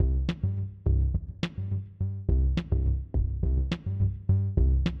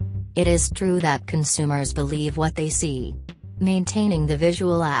It is true that consumers believe what they see. Maintaining the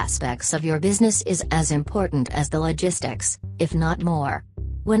visual aspects of your business is as important as the logistics, if not more.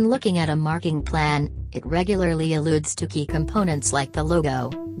 When looking at a marketing plan, it regularly alludes to key components like the logo,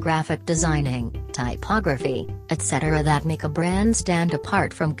 graphic designing, typography, etc. that make a brand stand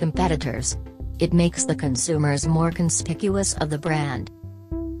apart from competitors. It makes the consumers more conspicuous of the brand.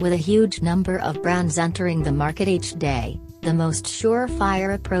 With a huge number of brands entering the market each day, the most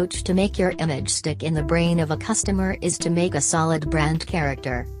surefire approach to make your image stick in the brain of a customer is to make a solid brand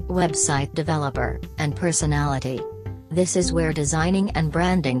character, website developer, and personality. This is where designing and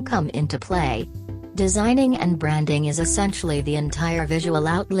branding come into play. Designing and branding is essentially the entire visual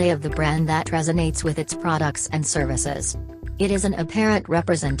outlay of the brand that resonates with its products and services. It is an apparent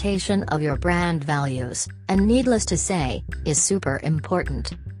representation of your brand values, and needless to say, is super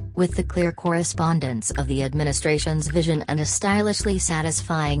important. With the clear correspondence of the administration's vision and a stylishly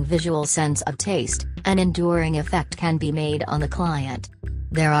satisfying visual sense of taste, an enduring effect can be made on the client.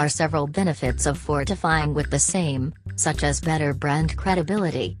 There are several benefits of fortifying with the same, such as better brand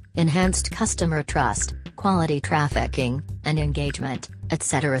credibility, enhanced customer trust, quality trafficking, and engagement,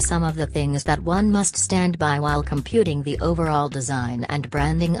 etc. Some of the things that one must stand by while computing the overall design and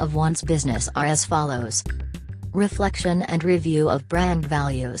branding of one's business are as follows. Reflection and review of brand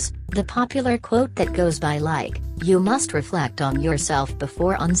values. The popular quote that goes by like, "You must reflect on yourself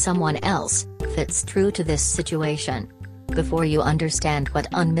before on someone else," fits true to this situation. Before you understand what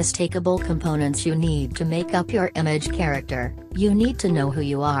unmistakable components you need to make up your image character, you need to know who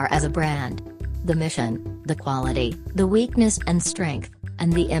you are as a brand. The mission, the quality, the weakness and strength,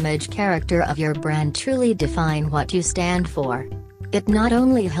 and the image character of your brand truly define what you stand for. It not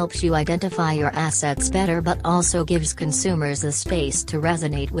only helps you identify your assets better but also gives consumers the space to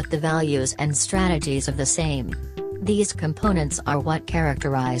resonate with the values and strategies of the same. These components are what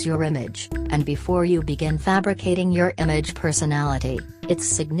characterize your image, and before you begin fabricating your image personality, it's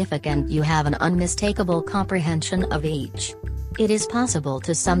significant you have an unmistakable comprehension of each. It is possible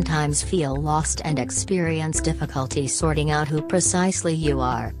to sometimes feel lost and experience difficulty sorting out who precisely you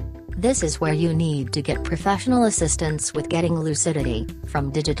are. This is where you need to get professional assistance with getting lucidity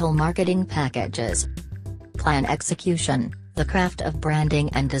from digital marketing packages. Plan execution. The craft of branding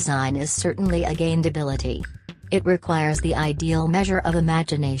and design is certainly a gained ability. It requires the ideal measure of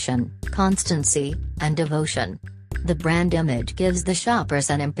imagination, constancy, and devotion. The brand image gives the shoppers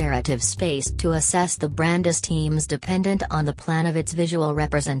an imperative space to assess the brand esteems dependent on the plan of its visual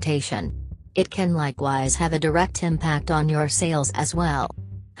representation. It can likewise have a direct impact on your sales as well.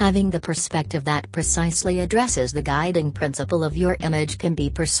 Having the perspective that precisely addresses the guiding principle of your image can be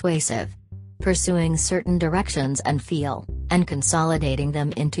persuasive. Pursuing certain directions and feel, and consolidating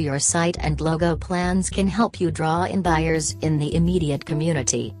them into your site and logo plans can help you draw in buyers in the immediate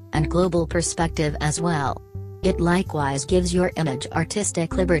community, and global perspective as well. It likewise gives your image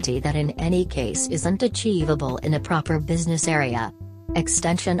artistic liberty that in any case isn't achievable in a proper business area.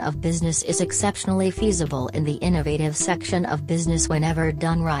 Extension of business is exceptionally feasible in the innovative section of business whenever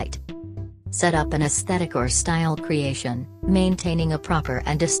done right. Set up an aesthetic or style creation. Maintaining a proper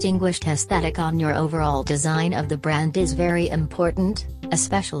and distinguished aesthetic on your overall design of the brand is very important,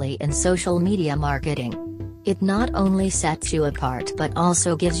 especially in social media marketing. It not only sets you apart but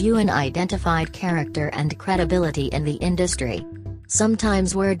also gives you an identified character and credibility in the industry.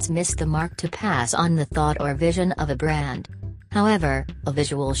 Sometimes words miss the mark to pass on the thought or vision of a brand. However, a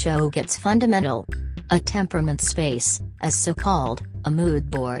visual show gets fundamental. A temperament space, as so called, a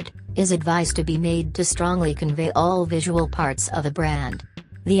mood board, is advised to be made to strongly convey all visual parts of a brand.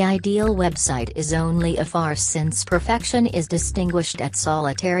 The ideal website is only a farce since perfection is distinguished at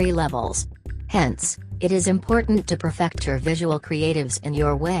solitary levels. Hence, it is important to perfect your visual creatives in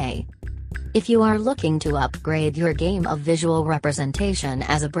your way. If you are looking to upgrade your game of visual representation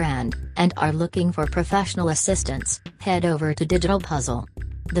as a brand, and are looking for professional assistance, head over to Digital Puzzle.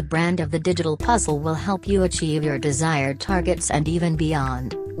 The brand of the Digital Puzzle will help you achieve your desired targets and even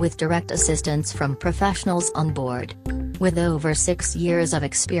beyond, with direct assistance from professionals on board. With over 6 years of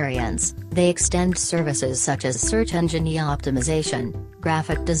experience, they extend services such as search engine optimization,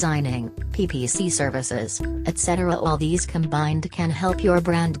 graphic designing, PPC services, etc. All these combined can help your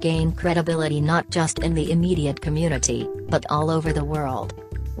brand gain credibility not just in the immediate community, but all over the world.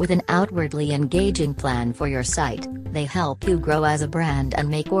 With an outwardly engaging plan for your site, they help you grow as a brand and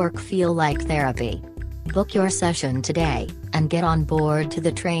make work feel like therapy. Book your session today, and get on board to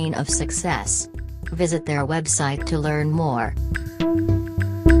the train of success. Visit their website to learn more.